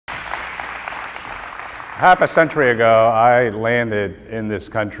Half a century ago, I landed in this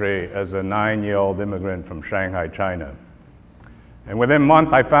country as a 9-year-old immigrant from Shanghai, China. And within a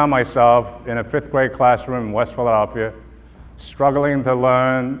month, I found myself in a 5th grade classroom in West Philadelphia, struggling to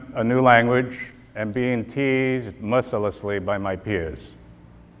learn a new language and being teased mercilessly by my peers.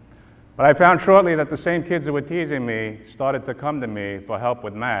 But I found shortly that the same kids who were teasing me started to come to me for help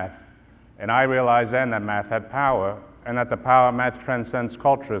with math, and I realized then that math had power, and that the power of math transcends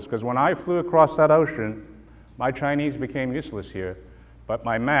cultures, because when I flew across that ocean, my Chinese became useless here, but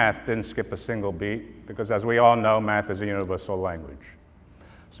my math didn't skip a single beat, because as we all know, math is a universal language.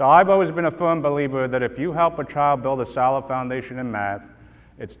 So I've always been a firm believer that if you help a child build a solid foundation in math,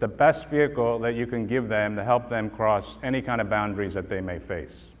 it's the best vehicle that you can give them to help them cross any kind of boundaries that they may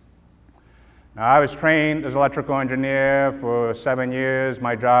face. Now, I was trained as an electrical engineer for 7 years.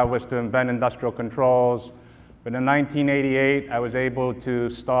 My job was to invent industrial controls. But in 1988, I was able to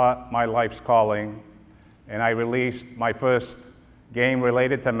start my life's calling, and I released my first game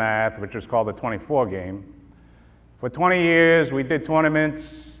related to math, which is called the 24 game. For 20 years, we did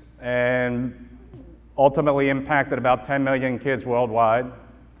tournaments and ultimately impacted about 10 million kids worldwide.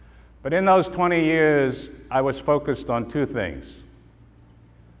 But in those 20 years, I was focused on 2 things.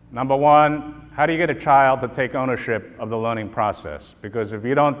 Number one, how do you get a child to take ownership of the learning process? Because if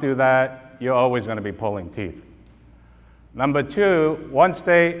you don't do that, you're always going to be pulling teeth. Number 2, once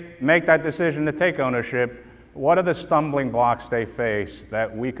they make that decision to take ownership, what are the stumbling blocks they face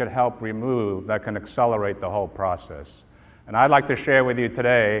that we could help remove that can accelerate the whole process? And I'd like to share with you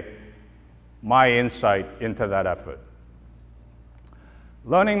today my insight into that effort.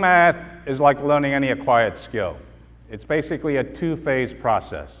 Learning math is like learning any acquired skill. It's basically a 2-phase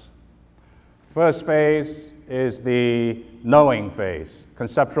process. First phase is the knowing phase,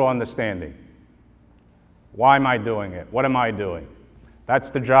 conceptual understanding. Why am I doing it? What am I doing? That's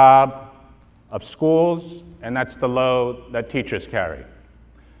the job of schools, and that's the load that teachers carry.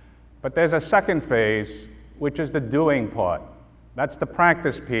 But there's a second phase, which is the doing part. That's the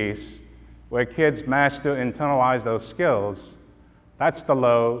practice piece where kids master, internalize those skills. That's the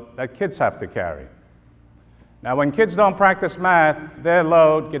load that kids have to carry. Now, when kids don't practice math, their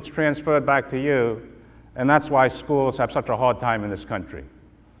load gets transferred back to you, and that's why schools have such a hard time in this country.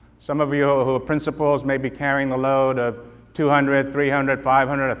 Some of you who are principals may be carrying the load of 200, 300,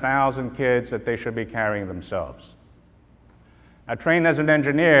 500, 1,000 kids that they should be carrying themselves. Now, trained as an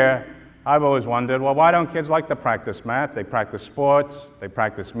engineer, I've always wondered, well, why don't kids like to practice math? They practice sports, they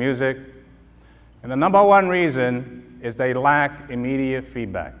practice music. And the number one reason is they lack immediate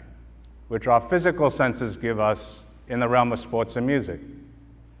feedback, which our physical senses give us in the realm of sports and music.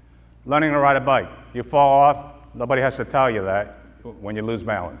 Learning to ride a bike. You fall off, nobody has to tell you that when you lose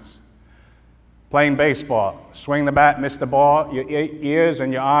balance. Playing baseball, swing the bat, miss the ball, your ears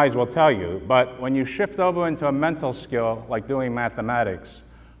and your eyes will tell you. But when you shift over into a mental skill, like doing mathematics,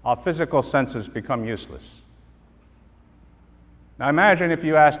 our physical senses become useless. Now imagine if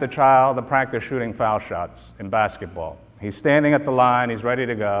you asked a child to practice shooting foul shots in basketball. He's standing at the line, he's ready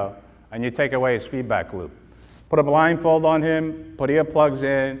to go, and you take away his feedback loop. Put a blindfold on him, put earplugs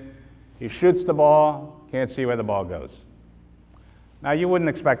in, he shoots the ball, can't see where the ball goes. Now, you wouldn't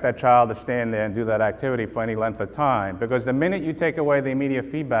expect that child to stand there and do that activity for any length of time, because the minute you take away the immediate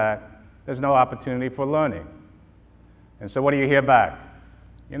feedback, there's no opportunity for learning. And so what do you hear back?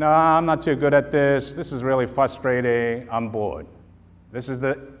 You know, I'm not too good at this is really frustrating, I'm bored. This is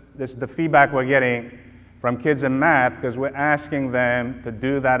the feedback we're getting from kids in math, because we're asking them to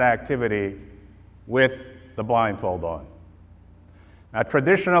do that activity with the blindfold on. Now,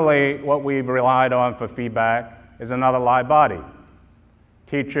 traditionally, what we've relied on for feedback is another live body.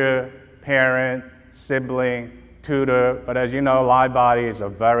 Teacher, parent, sibling, tutor, but as you know, live bodies are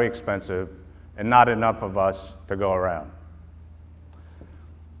very expensive and not enough of us to go around.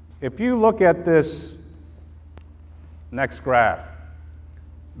 If you look at this next graph,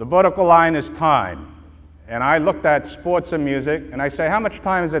 the vertical line is time. And I looked at sports and music, and I say, how much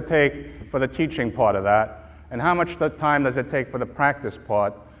time does it take for the teaching part of that? And how much time does it take for the practice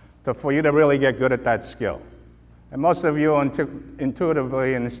part for you to really get good at that skill? And most of you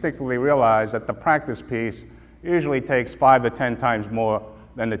intuitively and instinctively realize that the practice piece usually takes 5 to 10 times more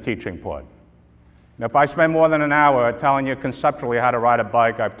than the teaching part. And if I spend more than an hour telling you conceptually how to ride a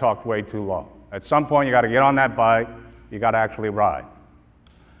bike, I've talked way too long. At some point, you got to get on that bike, you got to actually ride.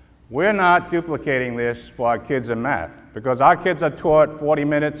 We're not duplicating this for our kids in math, because our kids are taught 40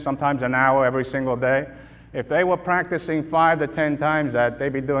 minutes, sometimes an hour every single day. If they were practicing 5 to 10 times that,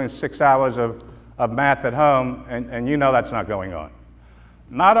 they'd be doing 6 hours of math at home, and you know that's not going on.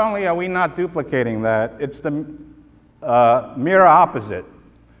 Not only are we not duplicating that, it's the mirror opposite.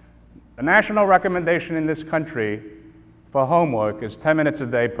 The national recommendation in this country for homework is 10 minutes a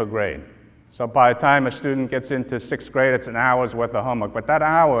day per grade. So by the time a student gets into 6th grade, it's an hour's worth of homework. But that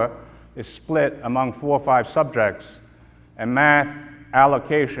hour is split among 4 or 5 subjects, and math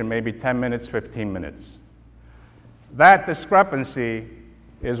allocation may be 10 minutes, 15 minutes. That discrepancy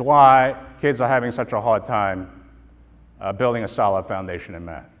is why kids are having such a hard time building a solid foundation in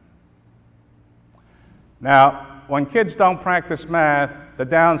math. Now, when kids don't practice math, the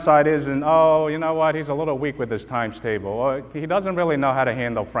downside isn't, oh, you know what, he's a little weak with his times table, or he doesn't really know how to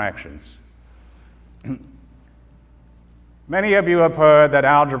handle fractions. Many of you have heard that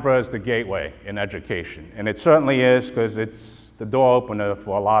algebra is the gateway in education, and it certainly is, because it's the door opener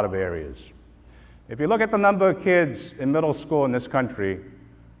for a lot of areas. If you look at the number of kids in middle school in this country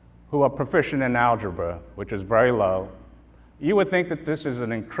who are proficient in algebra, which is very low, you would think that this is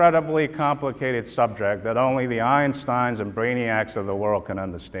an incredibly complicated subject that only the Einsteins and brainiacs of the world can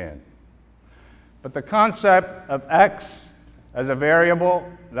understand. But the concept of x as a variable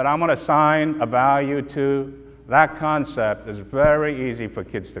that I'm going to assign a value to, that concept is very easy for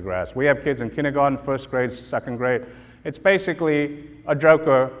kids to grasp. We have kids in kindergarten, 1st grade, 2nd grade. It's basically a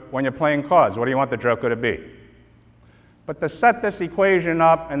joker when you're playing cards. What do you want the joker to be? But to set this equation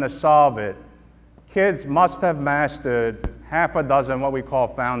up and to solve it, kids must have mastered half a dozen what we call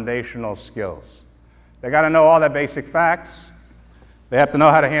foundational skills. They got to know all the basic facts. They have to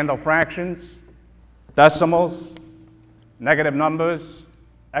know how to handle fractions, decimals, negative numbers,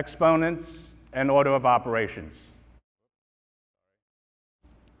 exponents, and order of operations.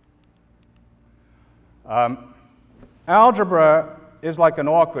 Algebra is like an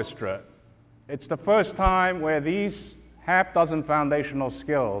orchestra. It's the first time where these half dozen foundational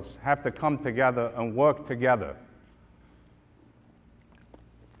skills have to come together and work together.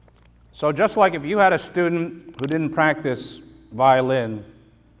 So just like if you had a student who didn't practice violin,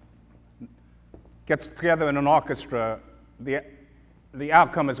 gets together in an orchestra, the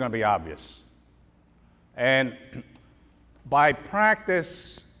outcome is going to be obvious. And by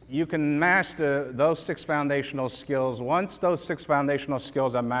practice, you can master those 6 foundational skills. Once those 6 foundational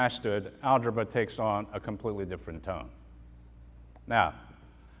skills are mastered, algebra takes on a completely different tone. Now,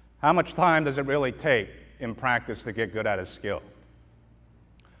 how much time does it really take in practice to get good at a skill?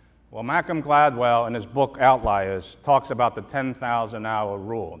 Well, Malcolm Gladwell, in his book Outliers, talks about the 10,000-hour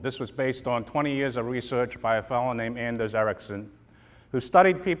rule. This was based on 20 years of research by a fellow named Anders Ericsson, who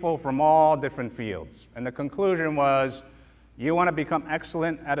studied people from all different fields. And the conclusion was, you want to become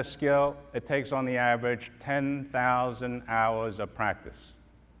excellent at a skill, it takes on the average 10,000 hours of practice.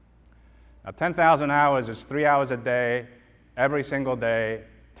 Now, 10,000 hours is 3 hours a day, every single day,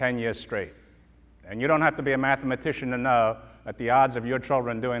 10 years straight. And you don't have to be a mathematician to know that the odds of your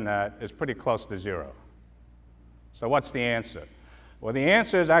children doing that is pretty close to 0. So what's the answer? Well, the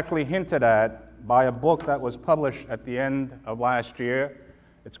answer is actually hinted at by a book that was published at the end of last year.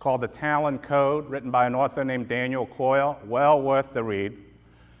 It's called The Talent Code, written by an author named Daniel Coyle, well worth the read.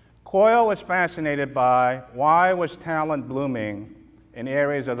 Coyle was fascinated by why was talent blooming in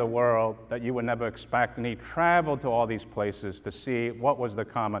areas of the world that you would never expect, and he traveled to all these places to see what was the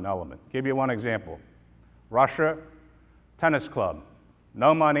common element. Give you one example. Russia, tennis club,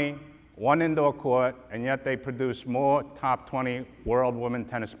 no money, 1 indoor court, and yet they produce more top 20 world women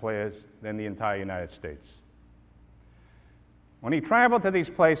tennis players than the entire United States. When he traveled to these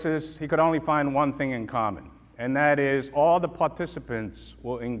places, he could only find one thing in common, and that is all the participants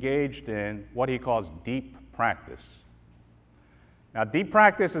were engaged in what he calls deep practice. Now, deep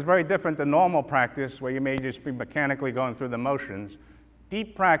practice is very different than normal practice, where you may just be mechanically going through the motions.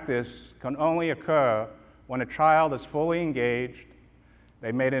 Deep practice can only occur when a child is fully engaged,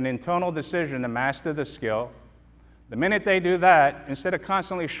 they made an internal decision to master the skill. The minute they do that, instead of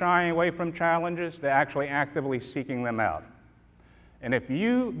constantly shying away from challenges, they're actually actively seeking them out. And if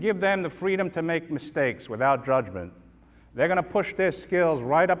you give them the freedom to make mistakes without judgment, they're going to push their skills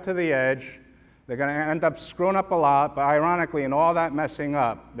right up to the edge. They're going to end up screwing up a lot, but ironically, in all that messing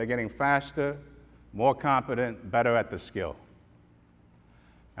up, they're getting faster, more competent, better at the skill.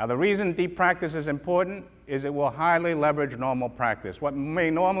 Now, the reason deep practice is important is it will highly leverage normal practice. What may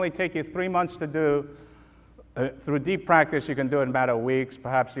normally take you 3 months to do, through deep practice, you can do it in a matter of weeks,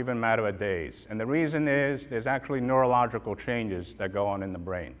 perhaps even a matter of days. And the reason is there's actually neurological changes that go on in the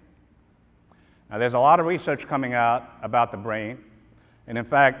brain. Now, there's a lot of research coming out about the brain. And in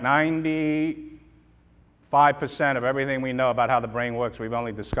fact, 95% of everything we know about how the brain works, we've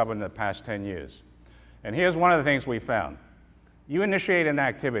only discovered in the past 10 years. And here's one of the things we found. You initiate an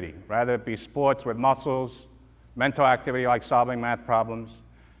activity, rather it be sports with muscles, mental activity like solving math problems.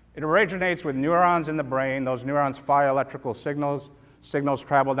 It originates with neurons in the brain. Those neurons fire electrical signals. Signals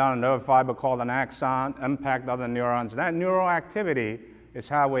travel down a nerve fiber called an axon, impact other neurons. That neural activity is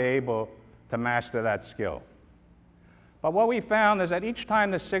how we're able to master that skill. But what we found is that each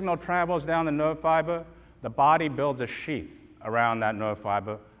time the signal travels down the nerve fiber, the body builds a sheath around that nerve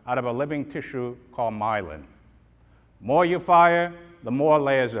fiber out of a living tissue called myelin. The more you fire, the more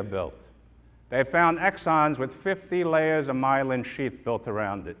layers are built. They found exons with 50 layers of myelin sheath built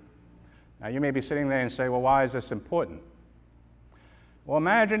around it. Now you may be sitting there and say, well, why is this important? Well,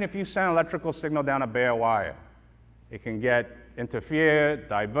 imagine if you send an electrical signal down a bare wire. It can get interfered,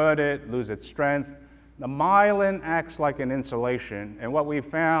 diverted, lose its strength. The myelin acts like an insulation, and what we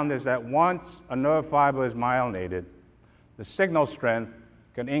found is that once a nerve fiber is myelinated, the signal strength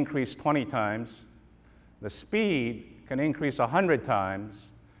can increase 20 times, the speed can increase 100 times,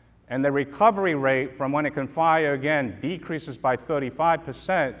 and the recovery rate from when it can fire again decreases by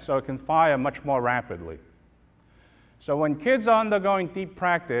 35%, so it can fire much more rapidly. So when kids are undergoing deep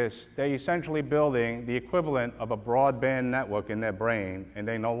practice, they're essentially building the equivalent of a broadband network in their brain, and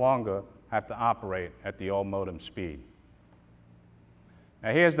they no longer have to operate at the old modem speed.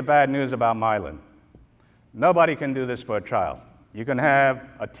 Now here's the bad news about myelin. Nobody can do this for a child. You can have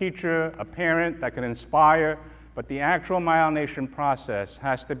a teacher, a parent that can inspire, but the actual myelination process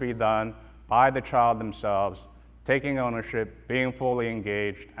has to be done by the child themselves, taking ownership, being fully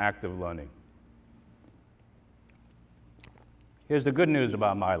engaged, active learning. Here's the good news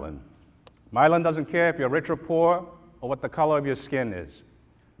about myelin. Myelin doesn't care if you're rich or poor or what the color of your skin is.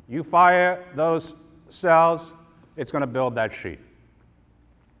 You fire those cells, it's going to build that sheath.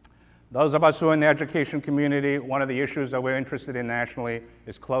 Those of us who are in the education community, one of the issues that we're interested in nationally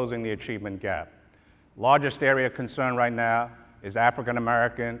is closing the achievement gap. Largest area of concern right now is African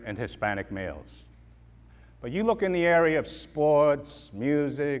American and Hispanic males. But you look in the area of sports,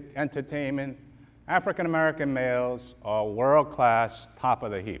 music, entertainment, African American males are world-class, top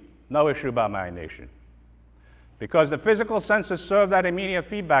of the heap. No issue about myelination. Because the physical senses serve that immediate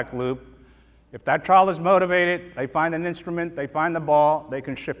feedback loop. If that child is motivated, they find an instrument, they find the ball, they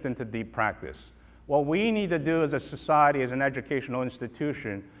can shift into deep practice. What we need to do as a society, as an educational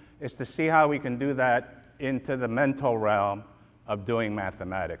institution, is to see how we can do that into the mental realm of doing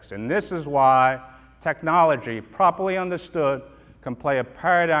mathematics. And this is why technology, properly understood, can play a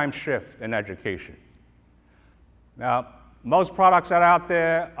paradigm shift in education. Now, most products that are out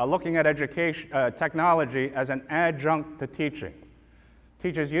there are looking at technology as an adjunct to teaching.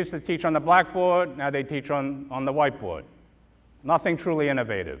 Teachers used to teach on the blackboard, now they teach on the whiteboard. Nothing truly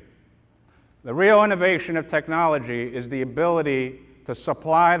innovative. The real innovation of technology is the ability to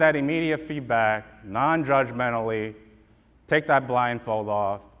supply that immediate feedback non-judgmentally, take that blindfold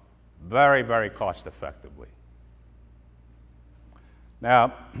off, very, very cost effectively.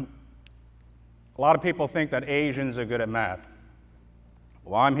 Now, a lot of people think that Asians are good at math.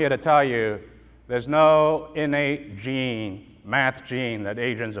 Well, I'm here to tell you there's no innate gene, math gene, that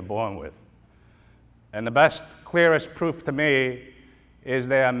Asians are born with. And the best, clearest proof to me is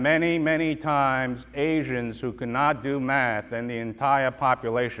there are many, many times Asians who cannot do math in the entire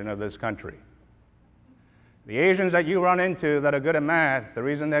population of this country. The Asians that you run into that are good at math, the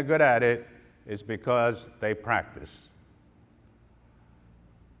reason they're good at it is because they practice.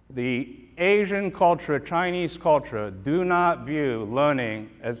 The Asian culture, Chinese culture, do not view learning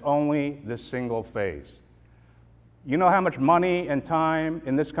as only this single phase. You know how much money and time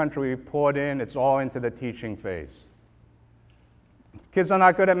in this country we've poured in? It's all into the teaching phase. Kids are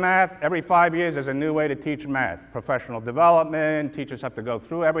not good at math. Every 5 years, there's a new way to teach math. Professional development, teachers have to go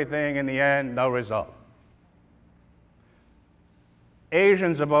through everything. In the end, no result.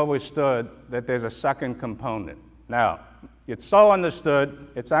 Asians have always stood that there's a second component. Now, it's so understood,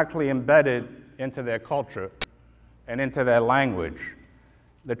 it's actually embedded into their culture and into their language.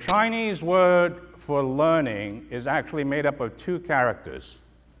 The Chinese word for learning is actually made up of two characters.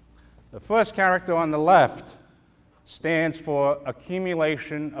 The first character on the left stands for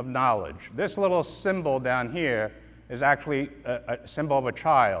accumulation of knowledge. This little symbol down here is actually a symbol of a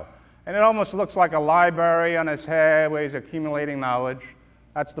child. And it almost looks like a library on his head where he's accumulating knowledge.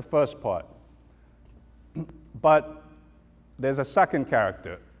 That's the first part. But there's a second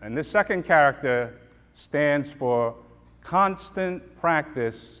character, and this second character stands for constant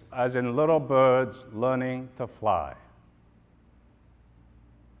practice, as in little birds learning to fly.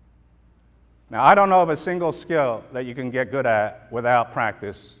 Now, I don't know of a single skill that you can get good at without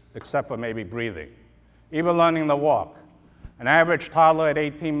practice, except for maybe breathing. Even learning to walk. An average toddler at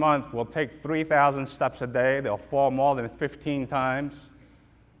 18 months will take 3,000 steps a day. They'll fall more than 15 times.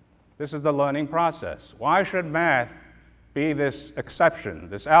 This is the learning process. Why should math be this exception,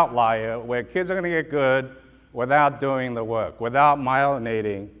 this outlier, where kids are going to get good, without doing the work, without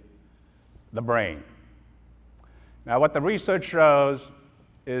myelinating the brain. Now, what the research shows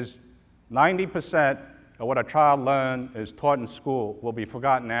is 90% of what a child learns is taught in school will be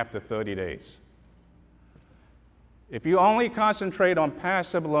forgotten after 30 days. If you only concentrate on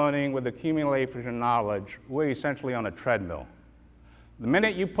passive learning with accumulation of knowledge, we're essentially on a treadmill. The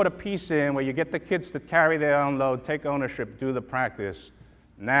minute you put a piece in where you get the kids to carry their own load, take ownership, do the practice,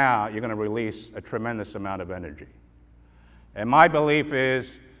 now you're going to release a tremendous amount of energy. And my belief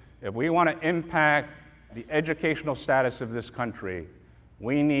is, if we want to impact the educational status of this country,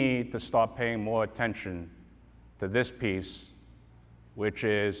 we need to start paying more attention to this piece, which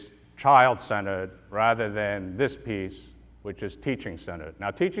is child-centered, rather than this piece, which is teaching-centered.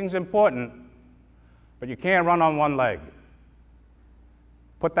 Now, teaching's important, but you can't run on one leg.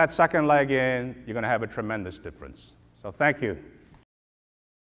 Put that second leg in, you're going to have a tremendous difference. So thank you.